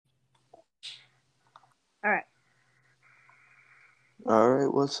All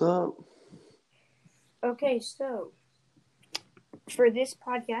right, what's up? Okay, so for this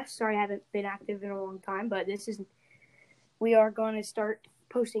podcast, sorry I haven't been active in a long time, but we are going to start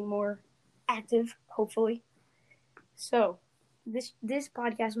posting more active, hopefully. So this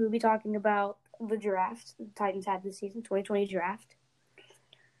podcast we'll be talking about the draft the Titans had this season, 2020 draft.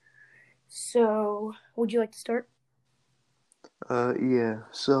 So, would you like to start? Yeah.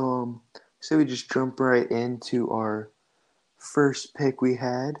 So we just jump right into our first pick we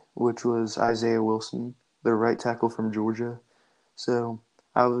had, which was Isaiah Wilson, the right tackle from Georgia. So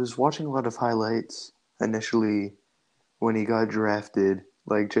I was watching a lot of highlights initially when he got drafted,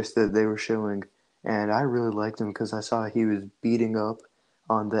 like just that they were showing, and I really liked him because I saw he was beating up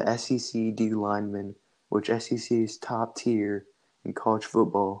on the SEC D linemen, which SEC is top tier in college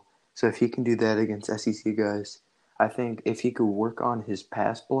football. So if he can do that against SEC guys, I think if he could work on his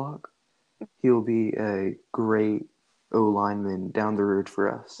pass block, he'll be a great O lineman down the road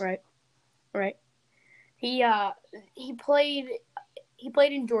for us. Right, right. He uh he played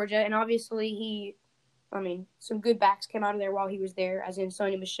in Georgia, and obviously some good backs came out of there while he was there, as in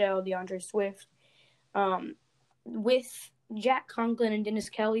Sony Michel, DeAndre Swift. With Jack Conklin and Dennis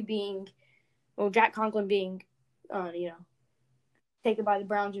Kelly Jack Conklin being, taken by the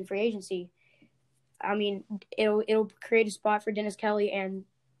Browns in free agency. I mean, it'll create a spot for Dennis Kelly and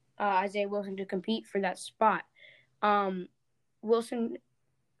Isaiah Wilson to compete for that spot. Wilson,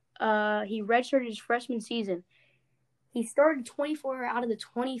 he redshirted his freshman season. He started 24 out of the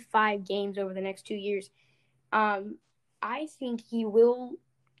 25 games over the next 2 years. I think he will,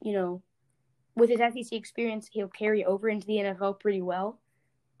 with his SEC experience, he'll carry over into the NFL pretty well.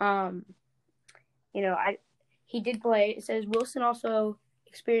 He did play. It says Wilson also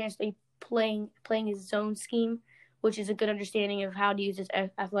experienced playing his zone scheme, which is a good understanding of how to use his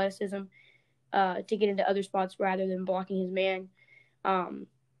athleticism to get into other spots rather than blocking his man.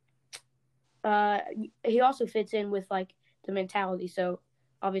 He also fits in with like the mentality. So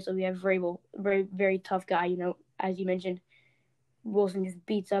obviously we have Vrabel, very very tough guy. As you mentioned, Wilson just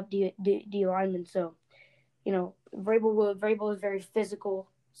beats up D linemen. So Vrabel is very physical.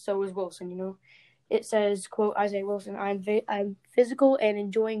 So is Wilson. It says, "quote Isaiah Wilson, I'm physical and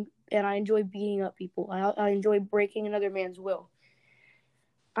I enjoy beating up people. I enjoy breaking another man's will."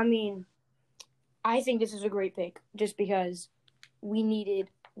 I mean, I think this is a great pick just because we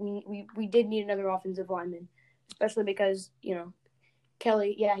did need another offensive lineman, especially because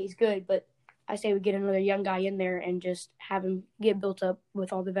Kelly, yeah, he's good, but I say we get another young guy in there and just have him get built up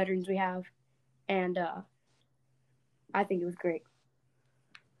with all the veterans we have, and I think it was great.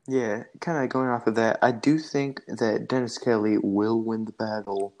 Yeah, kind of going off of that, I do think that Dennis Kelly will win the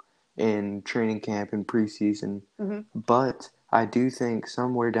battle in training camp and preseason, but I do think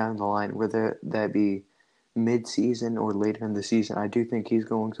somewhere down the line, whether that be mid-season or later in the season, I do think he's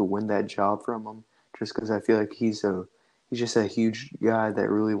going to win that job from him, just because I feel like he's just a huge guy that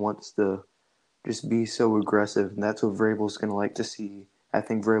really wants to just be so aggressive, and that's what Vrabel's going to like to see. I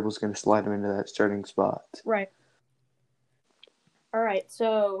think Vrabel's going to slide him into that starting spot. Right. All right,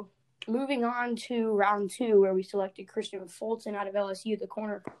 so moving on to round 2, where we selected Kristian Fulton out of LSU, the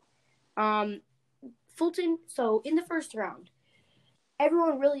corner. Fulton, so in the first round,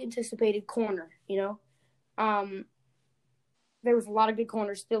 everyone really anticipated corner, There was a lot of good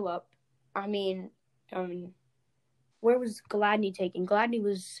corners still up. I mean, where was Gladney taken? Gladney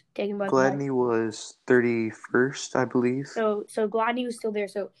was taken by Gladney was 31st, I believe. So Gladney was still there.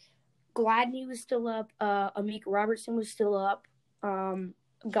 So Gladney was still up. Amik Robertson was still up.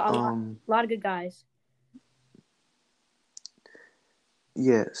 Got a lot of good guys.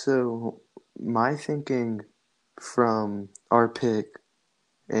 Yeah, so my thinking from our pick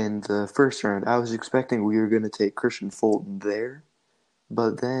in the first round, I was expecting we were going to take Kristian Fulton there,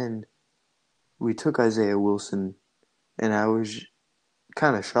 but then we took Isaiah Wilson, and I was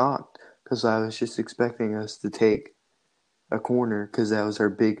kind of shocked because I was just expecting us to take a corner because that was our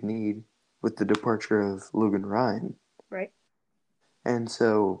big need with the departure of Logan Ryan. Right. And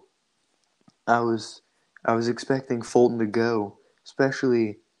so I was expecting Fulton to go,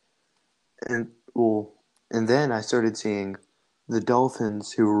 especially and then I started seeing the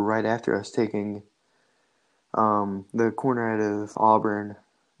Dolphins, who were right after us, taking the corner out of Auburn,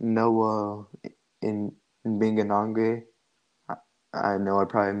 Noah in Binganonge. I know I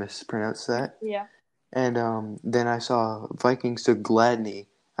probably mispronounced that. Yeah. And then I saw Vikings took Gladney.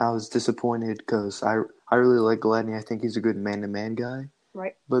 I was disappointed because I really like Gladney. I think he's a good man-to-man guy.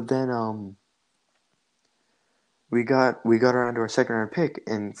 Right. But then we got around to our second round pick,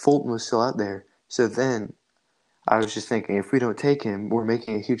 and Fulton was still out there. So then I was just thinking, if we don't take him, we're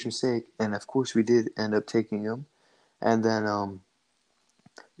making a huge mistake. And of course, we did end up taking him. And then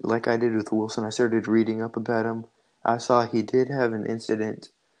like I did with Wilson, I started reading up about him. I saw he did have an incident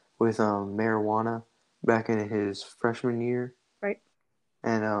with marijuana back in his freshman year, Right.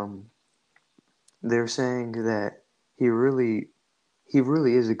 and they're saying that he really he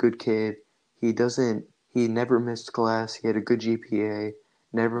really is a good kid. He never missed class. He had a good GPA,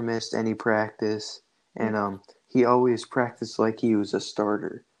 never missed any practice, and Mm-hmm. he always practiced like he was a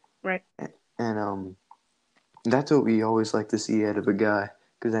starter. Right. And that's what we always like to see out of a guy,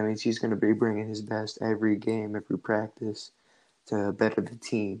 because that means he's going to be bringing his best every game, every practice to better the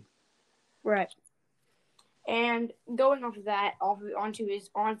team. Right. And going off of that, onto his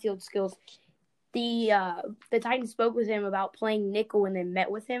on-field skills, the Titans spoke with him about playing nickel when they met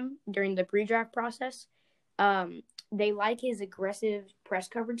with him during the pre-draft process. They like his aggressive press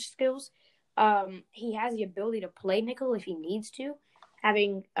coverage skills. He has the ability to play nickel if he needs to.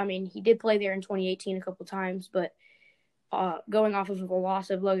 He did play there in 2018 a couple times, but going off of the loss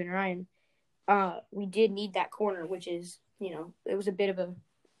of Logan Ryan, we did need that corner, which is, it was a bit of a,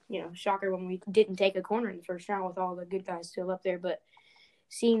 shocker when we didn't take a corner in the first round with all the good guys still up there. But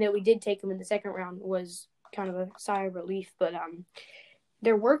seeing that we did take him in the second round was kind of a sigh of relief. But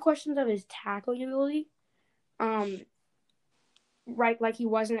there were questions of his tackling ability. Right, like he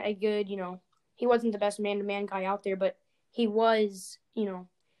wasn't a good, he wasn't the best man-to-man guy out there, but he was,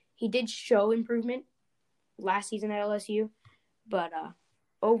 he did show improvement last season at LSU. But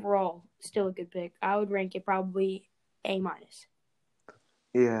overall, still a good pick. I would rank it probably A-.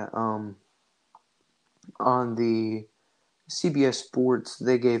 Yeah, on the CBS Sports,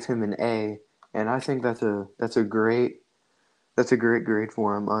 they gave him an A, and I think that's a great grade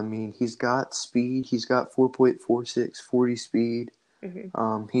for him. I mean, he's got speed. He's got 4.46 40 speed.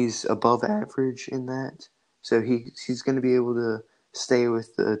 Mm-hmm. He's above average in that, so he's going to be able to stay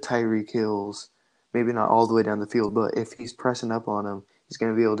with the Tyreek Hills. Maybe not all the way down the field, but if he's pressing up on him, he's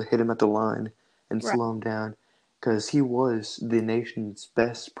going to be able to hit him at the line and Right, slow him down. Because he was the nation's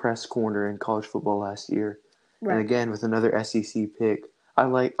best press corner in college football last year. And right, again, with another SEC pick, I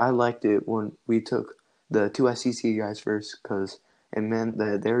liked it when we took the two SEC guys first, because it meant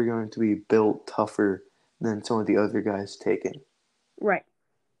that they were going to be built tougher than some of the other guys taken. right.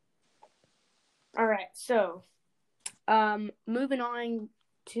 All right, so moving on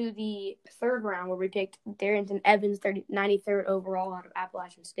to the third round where we picked Darrington Evans, 93rd overall out of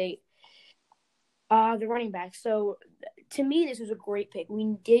Appalachian State. The running back. So to me, this was a great pick.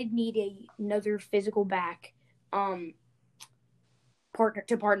 We did need another physical back,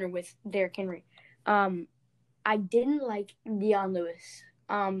 partner with Derrick Henry. I didn't like Dion Lewis.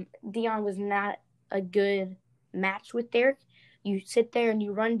 Dion was not a good match with Derrick. You sit there and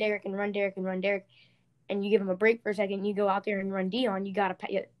you run Derrick and run Derrick and run Derrick, and you give him a break for a second. You go out there and run Dion. You gotta,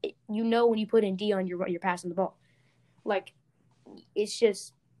 when you put in Dion, you're passing the ball. Like it's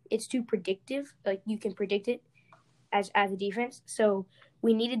too predictive. Like you can predict it as a defense. So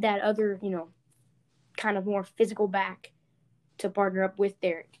we needed that other, kind of more physical back to partner up with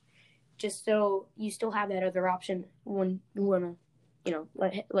Derrick, just so you still have that other option when you want to,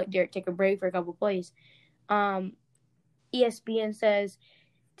 let Derrick take a break for a couple plays. ESPN says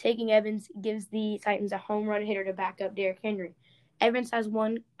taking Evans gives the Titans a home run hitter to back up Derrick Henry. Evans has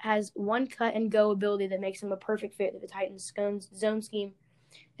one cut and go ability that makes him a perfect fit for the Titans' zone scheme,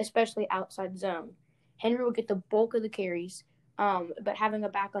 especially outside zone. Henry will get the bulk of the carries, but having a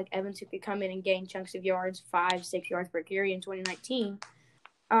back like Evans who could come in and gain chunks of yards, 5-6 yards per carry in 2019,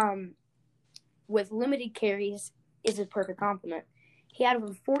 with limited carries, is a perfect complement. He had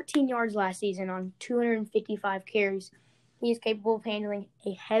over 14 yards last season on 255 carries. He is capable of handling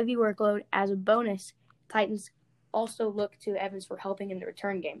a heavy workload. As a bonus, Titans also look to Evans for helping in the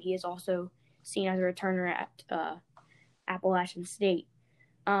return game. He is also seen as a returner at Appalachian State.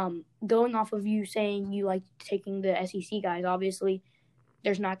 Going off of you saying you like taking the SEC guys, obviously,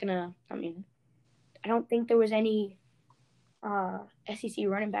 there's not going to, I don't think there was any SEC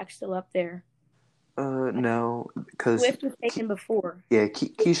running back still up there. No, because Swift was taken before. yeah,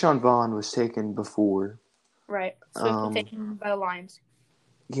 Keyshawn Vaughn was taken before. Right. Swift was taken by the Lions.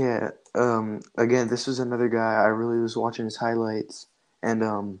 Yeah. Again, this was another guy I really was watching his highlights, and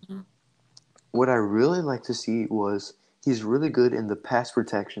what I really like to see was he's really good in the pass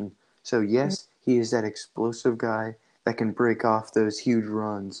protection. So yes, he is that explosive guy that can break off those huge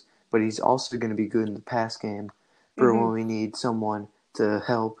runs, but he's also going to be good in the pass game for when we need someone to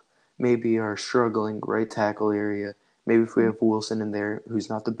help maybe our struggling right tackle area. Maybe if we have Wilson in there who's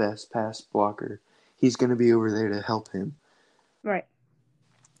not the best pass blocker, he's going to be over there to help him. Right.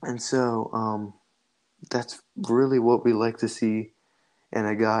 And so that's really what we like to see in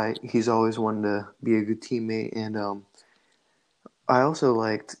a guy. He's always wanted to be a good teammate, and I also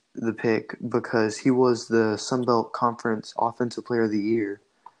liked the pick because he was the Sun Belt Conference Offensive Player of the Year.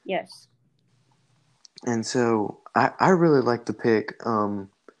 Yes. And so I really liked the pick.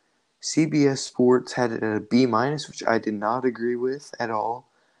 CBS Sports had it at a B minus, which I did not agree with at all.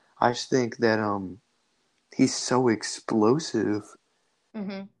 I just think that he's so explosive,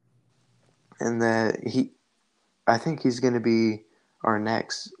 Mm-hmm. and that I think he's going to be our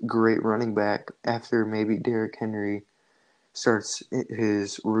next great running back after maybe Derrick Henry starts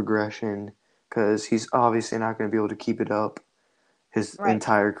his regression, because he's obviously not going to be able to keep it up his Right.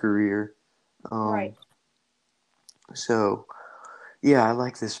 entire career. Right. So yeah, I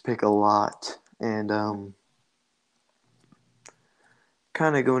like this pick a lot, and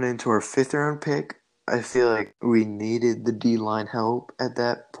kind of going into our 5th round pick, I feel like we needed the D line help at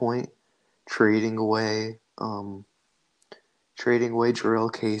that point, trading away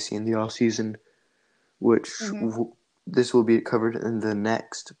Jarrell Casey in the offseason, which Mm-hmm. this will be covered in the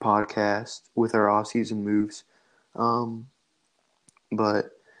next podcast with our offseason moves. Um,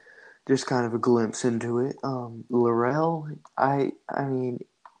 but just kind of a glimpse into it. Laurel, I mean,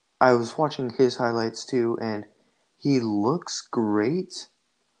 I was watching his highlights too, and he looks great,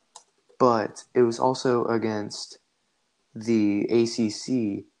 but it was also against the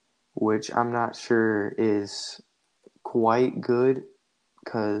ACC, which I'm not sure is quite good,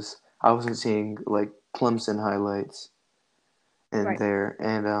 because I wasn't seeing like Clemson highlights in Right. there,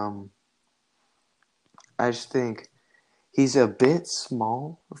 and I just think he's a bit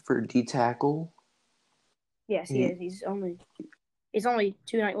small for D tackle. Yes, he He, is. He's only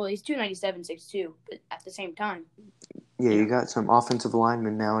 290. Well, he's 297, 6'2", but at the same time, yeah, you you know. got some offensive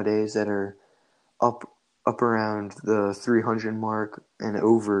linemen nowadays that are up up around the 300 mark and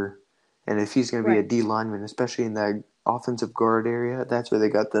over. And if he's going to be a Right. D lineman, especially in that offensive guard area, that's where they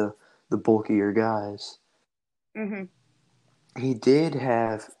got the bulkier guys. Mm-hmm. He did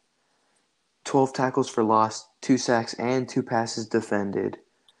have 12 tackles for loss, 2 sacks, and 2 passes defended,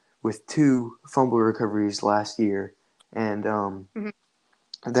 with 2 fumble recoveries last year. And Mm-hmm.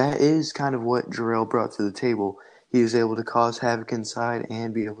 that is kind of what Jarrell brought to the table. He was able to cause havoc inside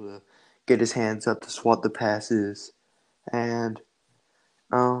and be able to get his hands up to swat the passes. And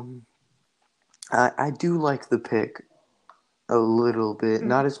um, I do like the pick a little bit, Mm-hmm.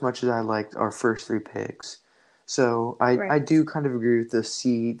 not as much as I liked our first 3 picks. So I Right. do kind of agree with the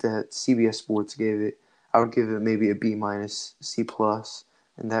C that CBS Sports gave it. I would give it maybe a B minus, C plus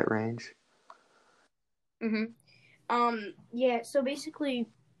in that range. Mm-hmm. Yeah. So basically,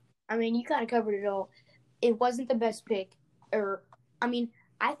 I mean, you kind of covered it all. It wasn't the best pick, or I mean,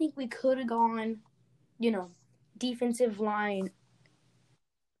 I think we could have gone, you know, defensive line.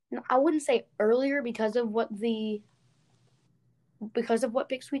 I wouldn't say earlier because of what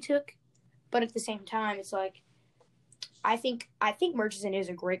picks we took, but at the same time, it's like I think Murchison is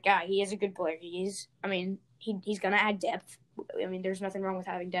a great guy. He is a good player. I mean, he's gonna add depth. I mean, there's nothing wrong with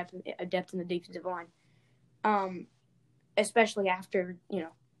having depth in the defensive line. Um, Especially after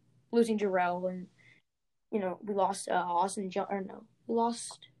losing Jarrell, and we lost we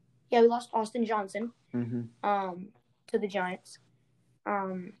lost Austin Johnson Mm-hmm. um to the Giants.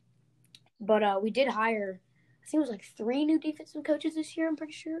 Um, but we did hire, I think it was like 3 new defensive coaches this year. I'm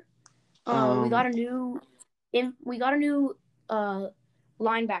pretty sure. We got Um, a new we got a new uh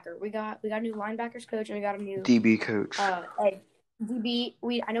linebacker. We got a new linebackers coach, and we got a new DB coach. DB.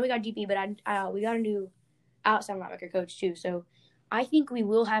 I know we got DB, but we got a new outside linebacker coach too. So I think we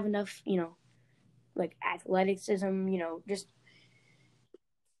will have enough, like athleticism, just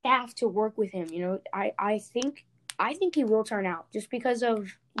staff to work with him. I think he will turn out, just because of,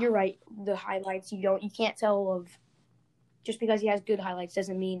 you're right, the highlights. You can't tell of, just because he has good highlights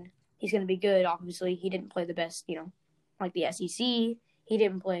doesn't mean he's going to be good. Obviously, he didn't play the best, like the SEC. He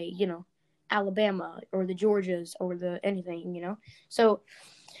didn't play, Alabama or the Georgias or the anything. So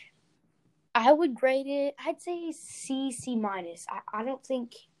I would grade it. I'd say C minus. I don't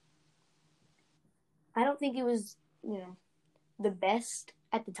think it was the best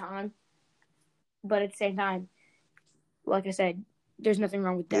at the time, but at the same time, like I said, there's nothing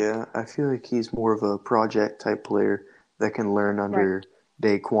wrong with depth. Yeah, I feel like he's more of a project type player that can learn Right. under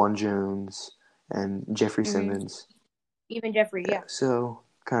Daquan Jones and Jeffrey Mm-hmm. Simmons. Even Jeffrey, yeah. So,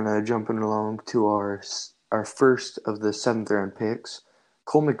 kind of jumping along to our first of the 7th round picks,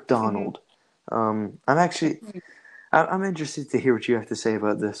 Cole Mm-hmm. McDonald. I'm interested to hear what you have to say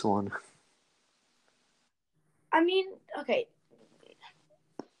about this one. I mean, okay,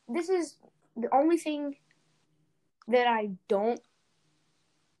 this is the only thing that I don't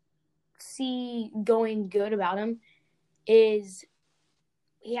see going good about him is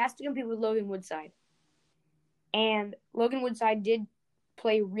he has to compete with Logan Woodside. And Logan Woodside did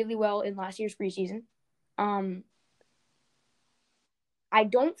play really well in last year's preseason. I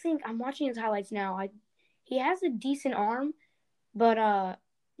don't think I'm watching his highlights now. He has a decent arm, but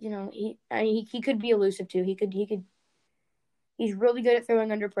he could be elusive too. He's really good at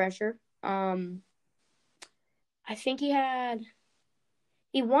throwing under pressure. I think he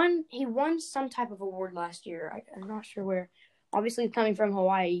won some type of award last year. I'm not sure where. Obviously, coming from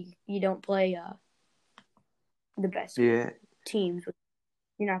Hawaii, you don't play the best teams.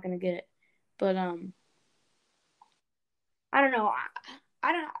 You're not gonna get it. But I don't know.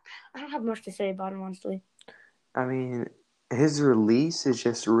 I don't have much to say about him, honestly. I mean, his release is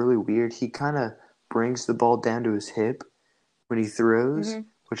just really weird. He kind of brings the ball down to his hip when he throws,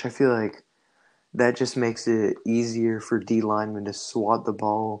 which I feel like that just makes it easier for D linemen to swat the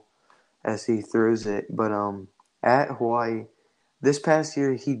ball as he throws it. But at Hawaii, this past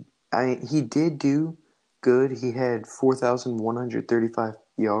year he did do good. He had 4,135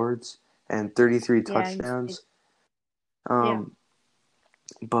 yards and 33 touchdowns.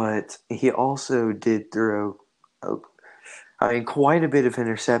 But he also did throw, quite a bit of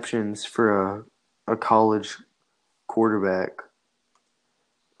interceptions for a college quarterback,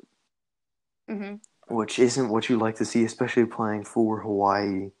 which isn't what you like to see, especially playing for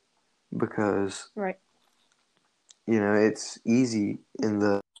Hawaii, because it's easy in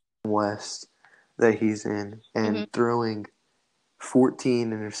the West that he's in, and throwing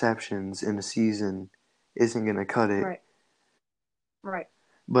 14 interceptions in a season isn't going to cut it. Right.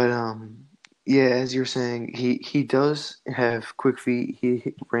 But yeah, as you're saying, he does have quick feet.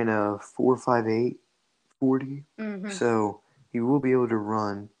 He ran a 4.58 40, so he will be able to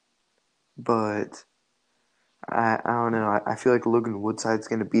run. But I don't know. I feel like Logan Woodside's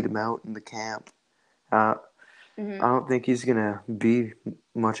going to beat him out in the camp. I don't think he's going to be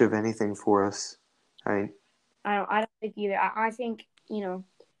much of anything for us. I don't think either. I think,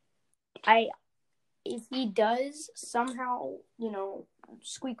 if he does somehow,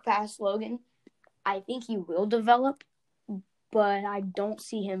 squeak past Logan, I think he will develop, but I don't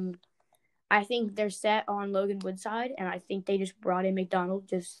see him. I think they're set on Logan Woodside, and I think they just brought in McDonald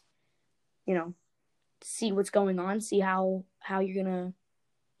just, see what's going on, see how you're going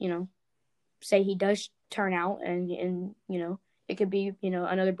to, say he does turn out, and it could be,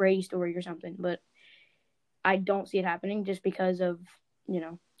 another Brady story or something, but I don't see it happening just because of,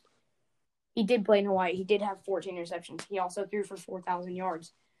 he did play in Hawaii. He did have 14 interceptions. He also threw for 4,000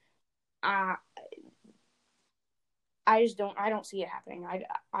 yards. I don't see it happening.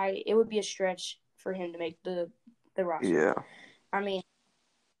 It would be a stretch for him to make the roster. Yeah. I mean,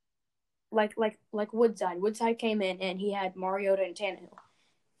 like Woodside. Woodside came in and he had Mariota and Tannehill.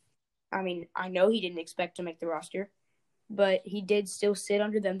 I mean, I know he didn't expect to make the roster, but he did still sit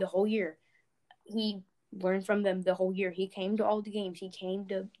under them the whole year. He learned from them the whole year. He came to all the games. He came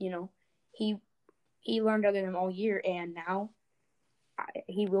to, he learned under them all year, and now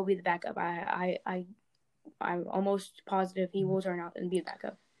he will be the backup. I'm almost positive he will turn out and be the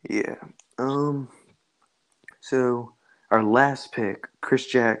backup. Yeah. So our last pick, Chris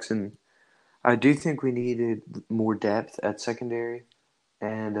Jackson. I do think we needed more depth at secondary,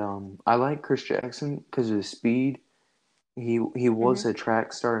 and I like Chris Jackson because of his speed. He was a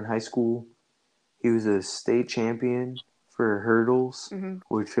track star in high school. He was a state champion for hurdles,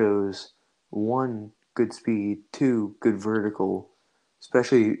 which shows 1, good speed, 2, good vertical,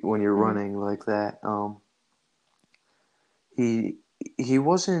 especially when you're running like that. He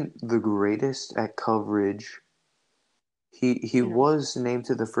wasn't the greatest at coverage. He was named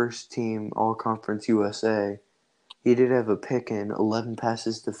to the first team All Conference USA. He did have a pick in 11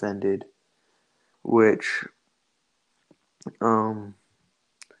 passes defended, which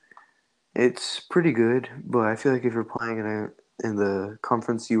it's pretty good, but I feel like if you're playing in the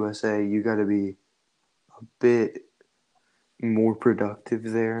Conference USA, you got to be a bit more productive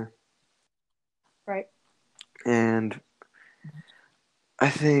there. Right. And I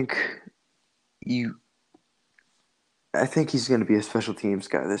think he's going to be a special teams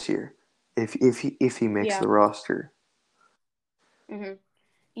guy this year if he makes the roster.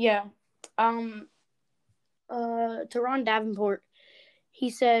 Yeah. Teron Davenport, he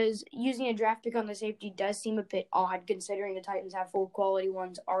says using a draft pick on the safety does seem a bit odd considering the Titans have 4 quality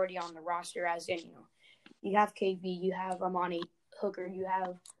ones already on the roster, as in, you have KB, you have Amani Hooker, you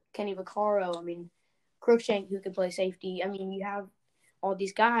have Kenny Vaccaro, I mean, Crookshank, who could play safety. I mean, you have all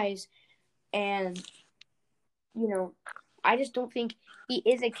these guys, and, I just don't think he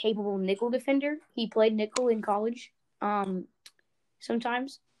is a capable nickel defender. He played nickel in college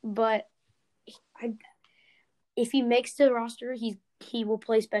sometimes, but if he makes the roster, he will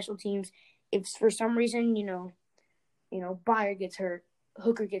play special teams. If for some reason, Byer gets hurt,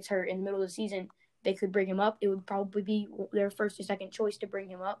 Hooker gets hurt in the middle of the season, they could bring him up. It would probably be their first or second choice to bring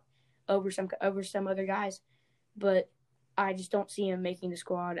him up over some other guys. But I just don't see him making the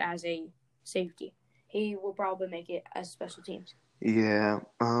squad as a safety. He will probably make it as special teams. Yeah.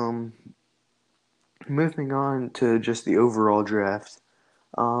 Moving on to just the overall draft.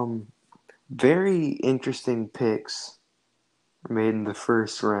 Very interesting picks made in the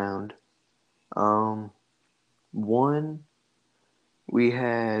first round. One, we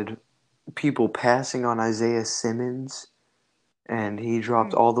had people passing on Isaiah Simmons, and he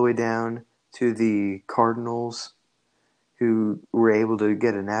dropped all the way down to the Cardinals, who were able to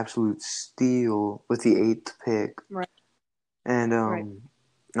get an absolute steal with the 8th pick. Right. And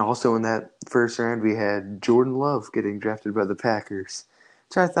also in that first round, we had Jordan Love getting drafted by the Packers.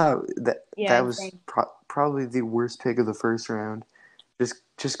 So I thought that was probably the worst pick of the first round, just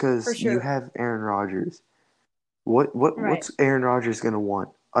because you have Aaron Rodgers. What's Aaron Rodgers going to want?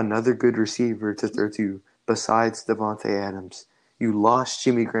 Another good receiver to throw to besides Devontae Adams. You lost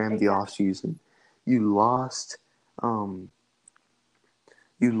Jimmy Graham the offseason. You lost Allen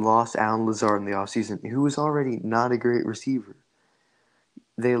Lazard in the offseason, who was already not a great receiver.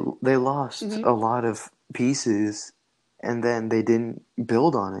 They lost a lot of pieces, and then they didn't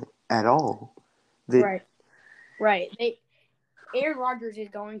build on it at all. Right. Aaron Rodgers is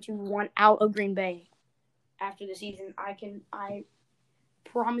going to want out of Green Bay after the season. I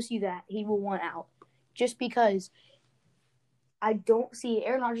promise you that he will want out, just because I don't see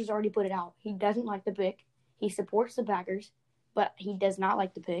Aaron Rodgers already put it out. He doesn't like the pick. He supports the Packers, but he does not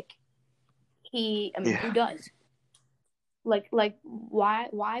like the pick. Who does? Like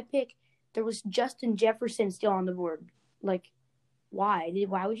why pick? There was Justin Jefferson still on the board. Like, why?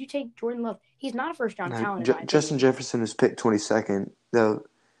 Why would you take Jordan Love? He's not a first-round talent. Justin Jefferson was picked 22nd. Though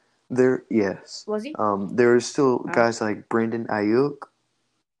yes. Was he? There were still guys like Brandon Ayuk.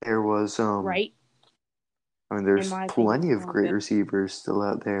 There was right. I mean, there's plenty of great receivers still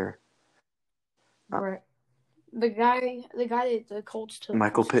out there. Right. The guy that the Colts took.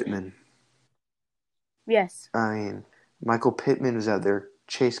 Michael Pittman. Yes. I mean, Michael Pittman was out there.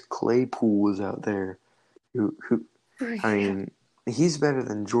 Chase Claypool was out there. I mean, he's better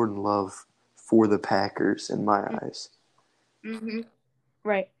than Jordan Love for the Packers in my eyes. Mm-hmm.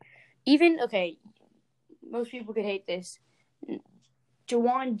 Right. Most people could hate this.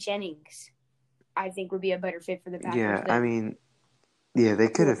 Jauan Jennings, I think, would be a better fit for the Packers. Yeah, I mean, they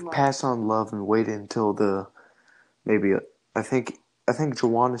could have passed on Love and waited until I think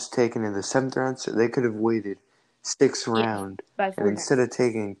Jauan is taken in the 7th round, so they could have waited 6th round, and instead of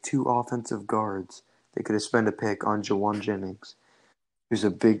taking 2 offensive guards, they could have spent a pick on Jauan Jennings, who's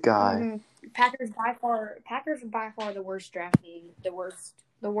a big guy. Mm-hmm. Packers by far the worst drafting, the worst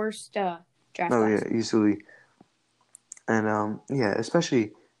draft. Oh class. Yeah, easily. And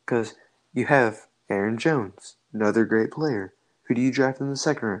especially because you have Aaron Jones, another great player. Who do you draft in the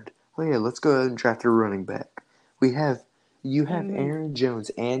 2nd round? Oh yeah, let's go ahead and draft a running back. You have Aaron Jones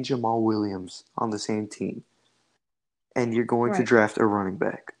and Jamal Williams on the same team, and you're going to draft a running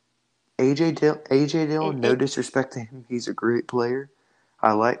back. AJ Dillon, no disrespect to him, he's a great player.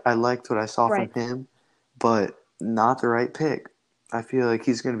 I liked what I saw from him, but not the right pick. I feel like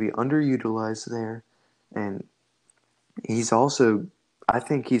he's going to be underutilized there, and he's also, I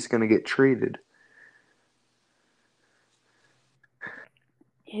think he's going to get traded.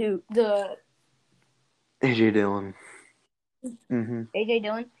 Who? AJ Dillon. Mm-hmm. AJ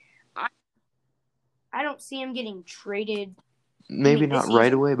Dillon? I don't see him getting traded. Maybe not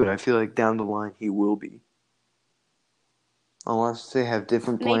right away, but I feel like down the line he will be. Unless they have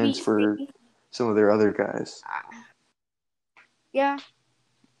different plans for some of their other guys. Yeah.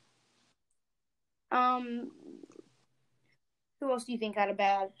 Who else do you think had a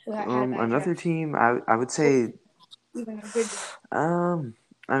bad? Another draft? Team, I would say.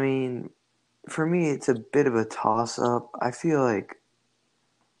 I mean, for me, it's a bit of a toss-up. I feel like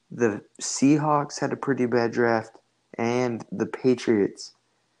the Seahawks had a pretty bad draft, and the Patriots.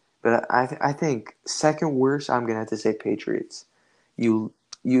 But I think second worst, I'm gonna have to say Patriots. You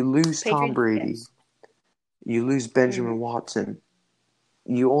lose Tom Brady. Yes. You lose Benjamin Watson.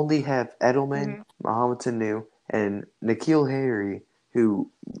 You only have Edelman, Mohamed Sanu, and N'Keal Harry, who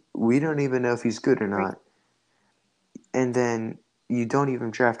we don't even know if he's good or not. And then you don't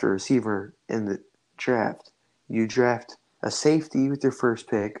even draft a receiver in the draft. You draft a safety with your first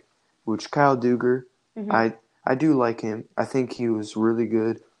pick, which Kyle Duggar, I do like him. I think he was really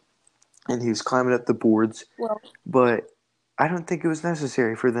good, and he was climbing up the boards. But I don't think it was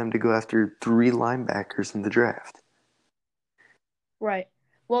necessary for them to go after 3 linebackers in the draft. Right.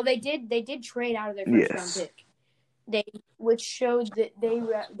 Well, they did trade out of their first round pick. which showed that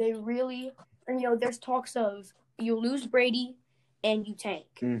they really, and there's talks of you lose Brady and you tank.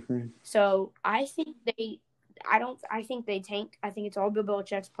 Mm-hmm. So I think I think they tank. I think it's all Bill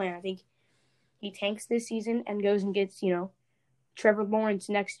Belichick's plan. I think he tanks this season and goes and gets Trevor Lawrence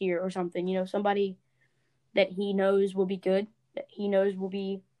next year or something. Somebody that he knows will be good. That he knows will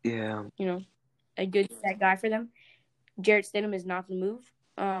be Yeah. A good set guy for them. Jarrett Stidham is not the move.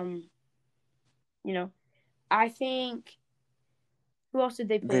 I think who else did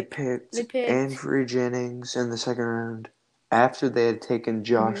they They pick? picked They picked. Andrew Jennings in the second round after they had taken Mm-hmm.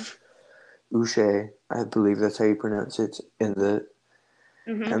 Josh Uche, I believe that's how you pronounce it,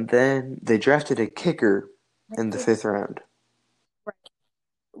 Mm-hmm. and then they drafted a kicker in the fifth round.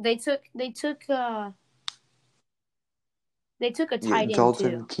 They took a Yeah, tight end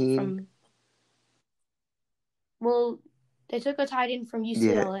Dalton too Keene. they took a tight end from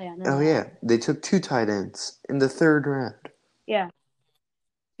Yeah. UCLA. I know Oh, that. yeah. They took 2 tight ends in the third round. Yeah,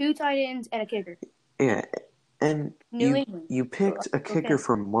 2 tight ends and a kicker. Yeah. And New England. you picked a kicker Okay.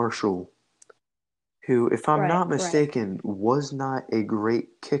 from Marshall, who, if I'm Right. not mistaken, was not a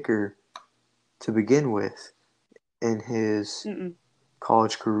great kicker to begin with in his Mm-mm.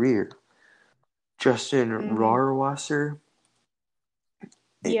 college career. Justin Mm-hmm. Rohrwasser.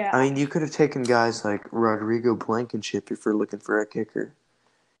 Yeah. I mean, you could have taken guys like Rodrigo Blankenship if you're looking for a kicker.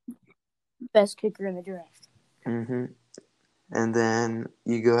 Best kicker in the draft. Mm-hmm. And then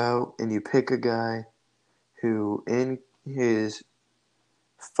you go out and you pick a guy who, in his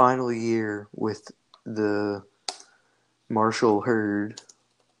final year with the Marshall Herd,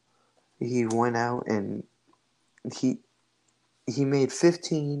 he went out and he he made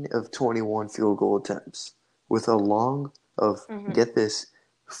 15 of 21 field goal attempts with a long of, get this,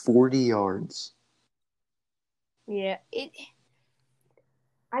 40 yards. Yeah.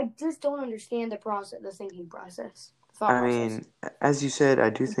 I just don't understand the thinking process, the thought I process. mean, as you said, I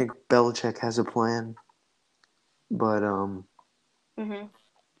do think Belichick has a plan, but Mm-hmm.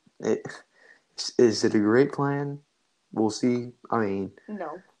 is it a great plan? We'll see. I mean,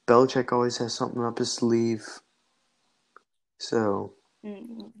 No. Belichick always has something up his sleeve, so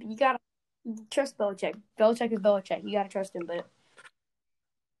You gotta trust Belichick. Belichick is Belichick. You gotta trust him, but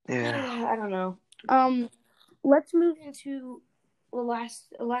yeah. I don't know. Let's move into the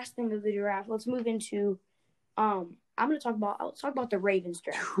last thing of the draft. Let's move into let's talk about the Ravens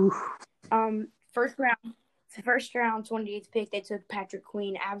draft. Whew. First round, 28th pick, they took Patrick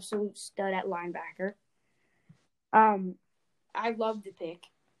Queen, absolute stud at linebacker. I love the pick.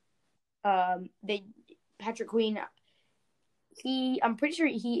 Patrick Queen, I'm pretty sure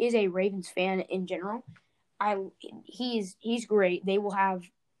he is a Ravens fan in general. He's great. He will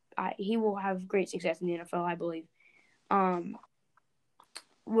have great success in the NFL, I believe.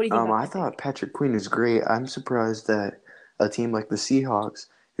 What do you think about I that thought pick? Patrick Queen is great. I'm surprised that a team like the Seahawks,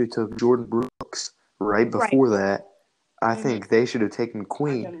 who took Jordan Brooks right before that, I think they should have taken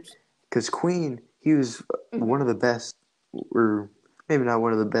Queen. Because Queen, he was one of the best, or maybe not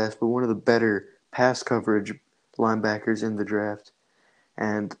one of the best, but one of the better pass coverage linebackers in the draft.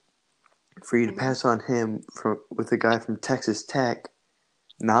 And for you to pass on him with a guy from Texas Tech,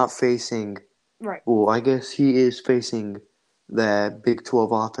 not facing, Right. well, I guess he is facing that Big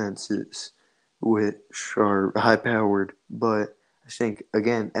 12 offenses, which are high powered, but I think,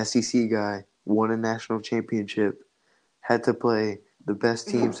 again, SEC guy, won a national championship, had to play the best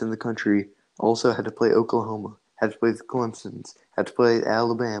teams in the country, also had to play Oklahoma, had to play the Clemsons, had to play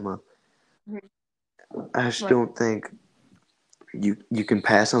Alabama. I just don't think you can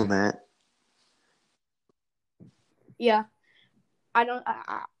pass on that. Yeah, I don't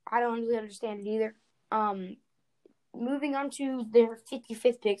really understand it either. Moving on to their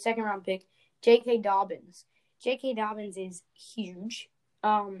 55th pick, second round pick, J.K. Dobbins. J.K. Dobbins is huge.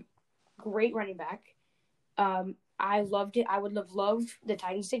 Great running back. I loved it. I would have loved the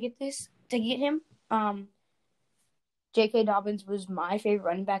Titans to get him. J.K. Dobbins was my favorite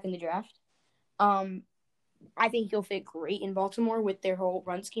running back in the draft. I think he'll fit great in Baltimore with their whole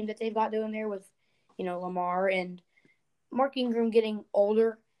run scheme that they've got doing there with, Lamar and Mark Ingram getting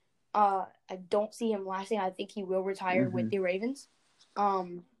older. I don't see him lasting. I think he will retire with the Ravens.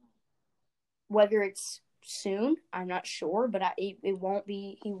 Whether it's soon, I'm not sure, but it won't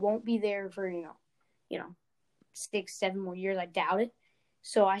be. He won't be there for 6-7 more years. I doubt it.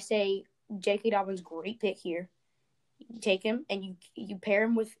 So I say J.K. Dobbins, great pick here. You take him and you pair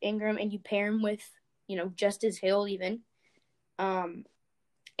him with Ingram and you pair him with Justice Hill even, and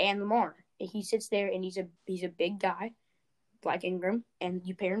Lamar. He sits there and he's a big guy like Ingram, and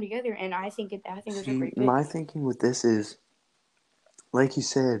you pair them together, and I think it was a great pick. My thinking with this is, like you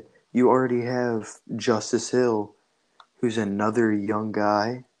said, you already have Justice Hill who's another young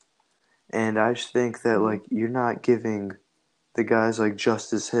guy. And I just think that, like, you're not giving the guys like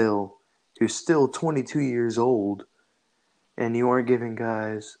Justice Hill, who's still 22 years old, and you aren't giving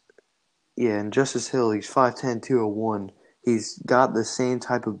guys, yeah, and Justice Hill, he's 5'10", 201. He's got the same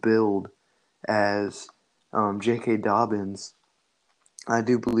type of build as J.K. Dobbins. I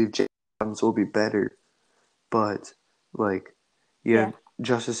do believe J.K. Dobbins will be better, but, like, you have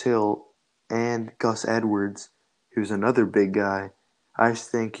Justice Hill and Gus Edwards, who's another big guy. I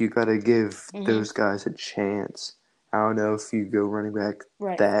just think you got to give those guys a chance. I don't know if you go running back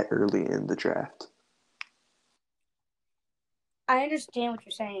that early in the draft. I understand what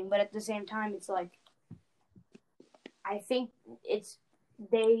you're saying, but at the same time, it's like I think it's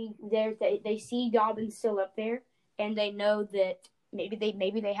they see Dobbins still up there, and they know that maybe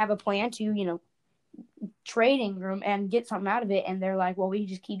they have a plan to trade Ingram and get something out of it, and they're like, well, we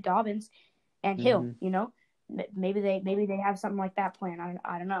just keep Dobbins and Hill, maybe they have something like that plan.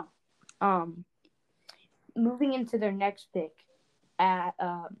 I don't know. Moving into their next pick at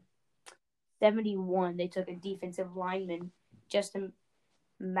 71, they took a defensive lineman, Justin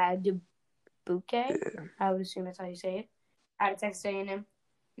Madubuike. I would assume that's how you say it. Out of Texas A&M.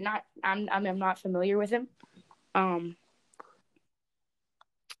 I'm not familiar with him.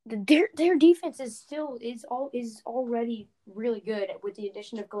 Their defense is already really good with the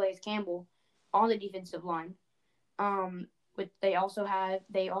addition of Calais Campbell on the defensive line.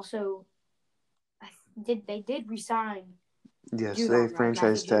 They did resign. Yes, Judon, they right?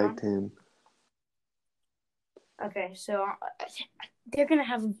 franchise tagged him. Okay, so they're gonna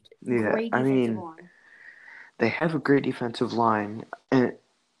have a great defensive line. They have a great defensive line, and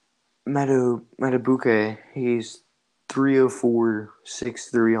Madubuike, he's 304,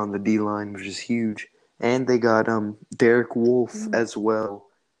 6'3" on the D line, which is huge. And they got Derek Wolfe as well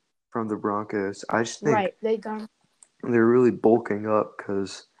from the Broncos. I just think they're really bulking up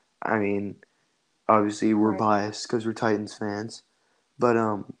because, obviously we're biased because we're Titans fans.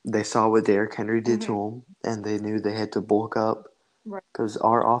 But they saw what Derrick Henry did to them, and they knew they had to bulk up because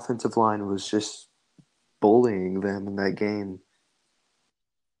our offensive line was just bullying them in that game.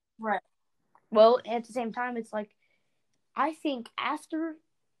 Right. Well, at the same time, it's like I think after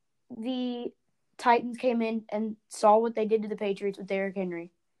the Titans came in and saw what they did to the Patriots with Derrick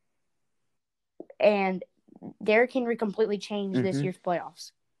Henry, and Derrick Henry completely changed this year's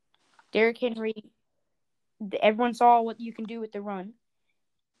playoffs. Derrick Henry, everyone saw what you can do with the run,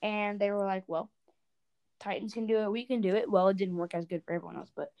 and they were like, well, Titans can do it, we can do it. Well, it didn't work as good for everyone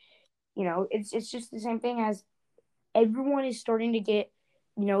else, but, it's just the same thing as everyone is starting to get,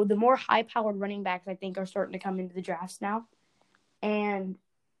 the more high-powered running backs, I think, are starting to come into the drafts now. And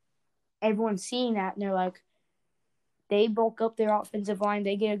everyone's seeing that, and they're like, they bulk up their offensive line,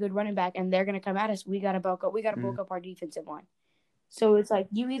 they get a good running back, and they're going to come at us. We got to bulk up. We got to bulk up our defensive line. So it's like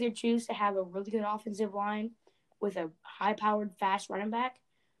you either choose to have a really good offensive line with a high-powered, fast running back,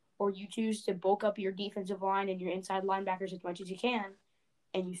 or you choose to bulk up your defensive line and your inside linebackers as much as you can,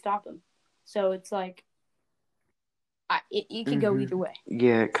 and you stop them. So it's like it can go either way.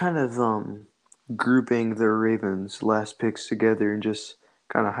 Yeah, kind of grouping the Ravens' last picks together and just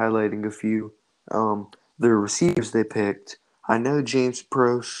kind of highlighting a few. The receivers they picked. I know James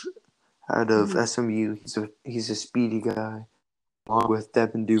Proche out of SMU. He's a speedy guy, along with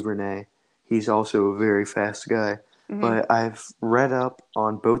Devin Duvernay. He's also a very fast guy. But I've read up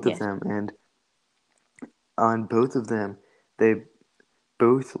on both of them, and on both of them, they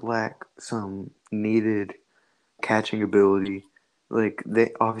both lack some needed catching ability. Like they're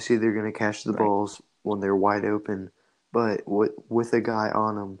going to catch the balls when they're wide open, but with a guy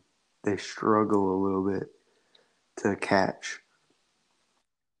on them, they struggle a little bit to catch.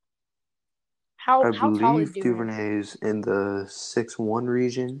 How tall is Duvernay? Duvernay is in the 6'1"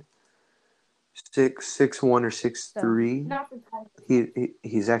 region. 6'1" or 6'3".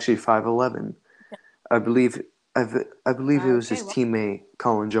 He's actually 5'11". I believe it was his teammate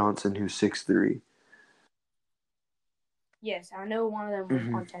Colin Johnson who's 6'3". Yes, I know one of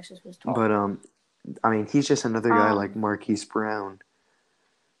them on Texas was tall. But he's just another guy like Marquise Brown,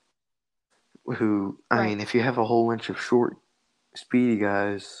 who if you have a whole bunch of short, speedy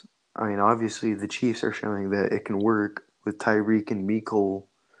guys, obviously the Chiefs are showing that it can work with Tyreek and Mecole.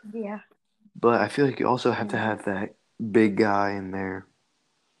 Yeah. But I feel like you also have to have that big guy in there.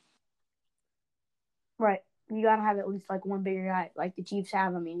 Right. You got to have at least like one bigger guy, like the Chiefs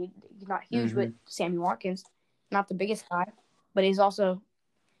have. He's not huge, but Sammy Watkins, not the biggest guy, but he's also,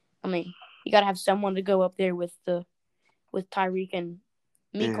 you got to have someone to go up there with Tyreek and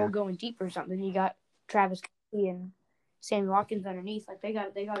Mecole going deep or something. You got Travis Kelce and Sammy Watkins underneath. Like they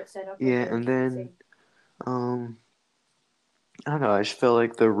got it set up. Yeah, and then I don't know. I just felt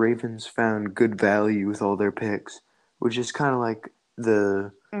like the Ravens found good value with all their picks, which is kind of like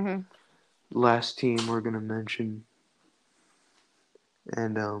the Mm-hmm. last team we're gonna mention,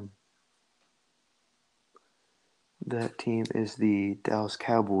 and that team is the Dallas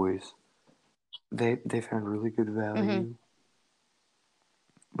Cowboys. They found really good Mm-hmm. value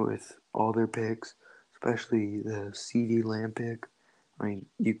with all their picks, especially the CeeDee Lamb pick. I mean,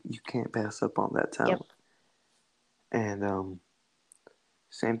 you can't pass up on that Yep. talent. And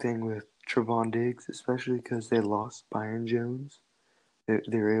same thing with Trevon Diggs, especially because they lost Byron Jones.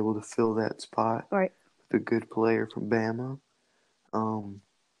 They're able to fill that spot Right. with a good player from Bama. Um,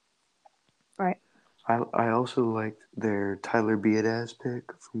 Right. I also liked their Tyler Biadasz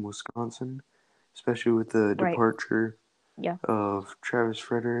pick from Wisconsin, especially with the Right. departure Yeah. of Travis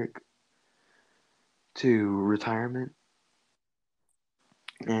Frederick to retirement.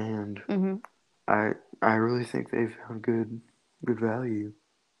 And Mm-hmm. I I really think they found good value.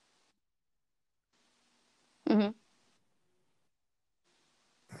 Mm-hmm.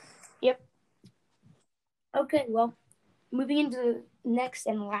 Yep. Okay. Well, moving into the next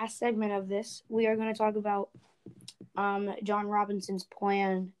and last segment of this, we are going to talk about John Robinson's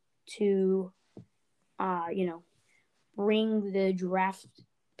plan to bring the draft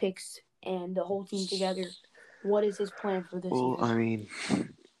picks and the whole team together. What is his plan for this Well, season? I mean,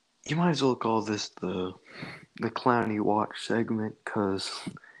 you might as well call this the Clowney Watch segment, because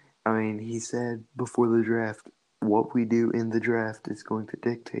I mean, he said before the draft, what we do in the draft is going to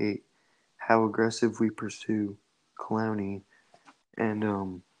dictate how aggressive we pursue Clowney. And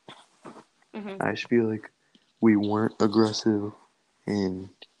Mm-hmm. I just feel like we weren't aggressive in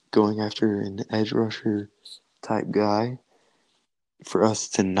going after an edge rusher type guy for us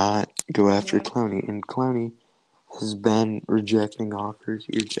to not go after Yeah. Clowney. And Clowney has been rejecting offers.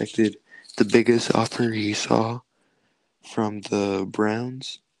 He rejected the biggest offer he saw from the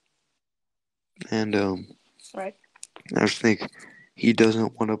Browns. And Right. I just think he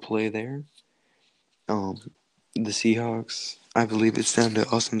doesn't want to play there. The Seahawks, I believe it's down to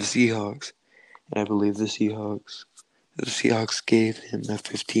us and the Seahawks. And I believe the Seahawks gave him a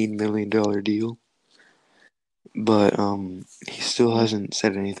 $15 million deal. But he still Mm-hmm. hasn't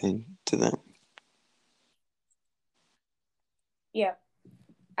said anything to them. Yeah.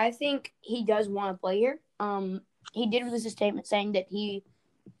 I think he does want to play here. He did release a statement saying that he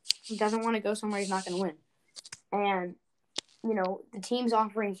doesn't want to go somewhere he's not going to win. And, the teams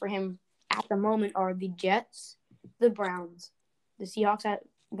offering for him at the moment are the Jets, the Browns, the Seahawks at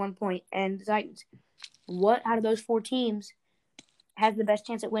one point, and the Titans. What out of those four teams has the best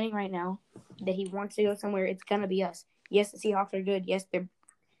chance at winning right now that he wants to go somewhere? It's going to be us. Yes, the Seahawks are good. Yes, they're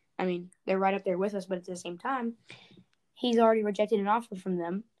right up there with us, but at the same time, he's already rejected an offer from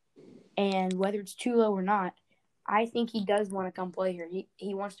them. And whether it's too low or not, I think he does want to come play here.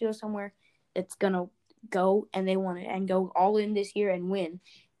 He wants to go somewhere that's going to go and they want to and go all in this year and win.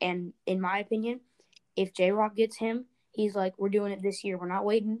 And in my opinion, if J-Rock gets him, he's like, we're doing it this year. We're not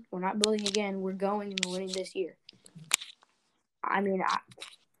waiting. We're not building again. We're going and we're winning this year. I mean,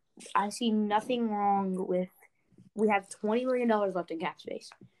 I see nothing wrong with we have $20 million left in cap space.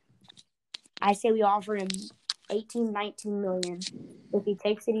 I say we offer him 18, 19 million. If he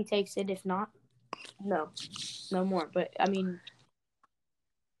takes it, he takes it. If not, no more. But I mean,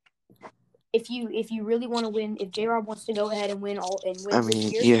 if you really want to win, if J Rob wants to go ahead and win I this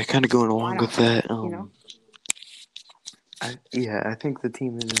mean, year, yeah, kind of going why along not? with that. I think the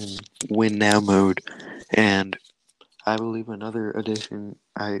team is in win now mode, and I believe another addition.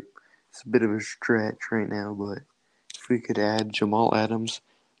 It's a bit of a stretch right now, but if we could add Jamal Adams,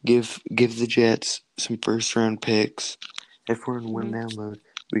 give the Jets some first round picks. If we're in win now mode,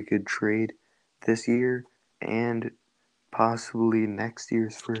 we could trade this year and possibly next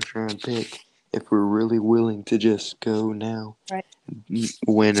year's first round pick if we're really willing to just go now, Right.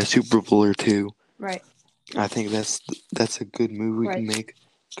 win a Super Bowl or two. Right. I think that's a good move we can Right. make,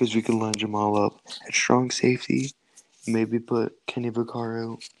 because we can line Jamal up at strong safety. Maybe put Kenny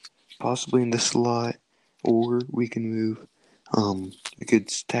Vaccaro possibly in the slot, or we can move. We could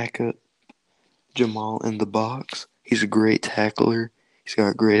stack up Jamal in the box. He's a great tackler. He's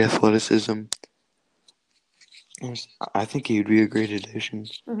got great athleticism. I think he would be a great addition.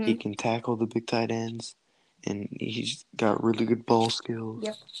 He Mm-hmm. can tackle the big tight ends, and he's got really good ball skills.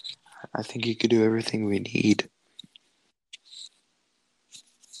 Yep. I think he could do everything we need.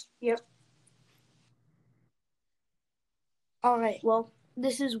 Yep. All right. Well,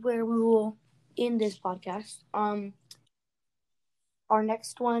 this is where we will end this podcast. Our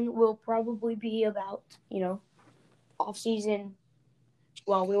next one will probably be about off season.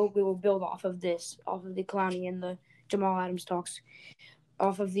 Well, we will build off of the Clowney and the Jamal Adams talks.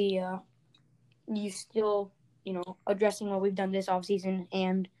 Off of the you still, addressing what we've done this offseason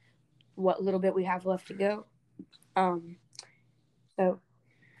and what little bit we have left to go. So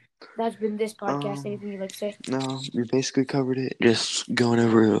that's been this podcast. Anything you'd like to say? No, we basically covered it. Just going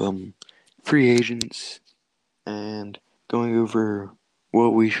over free agents and going over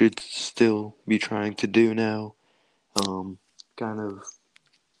what we should still be trying to do now. Kind of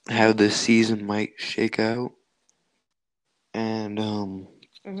how this season might shake out. And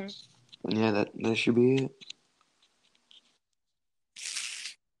yeah, that should be it.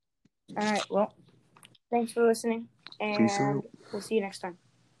 All right. Well, thanks for listening, Peace and out. we'll see you next time.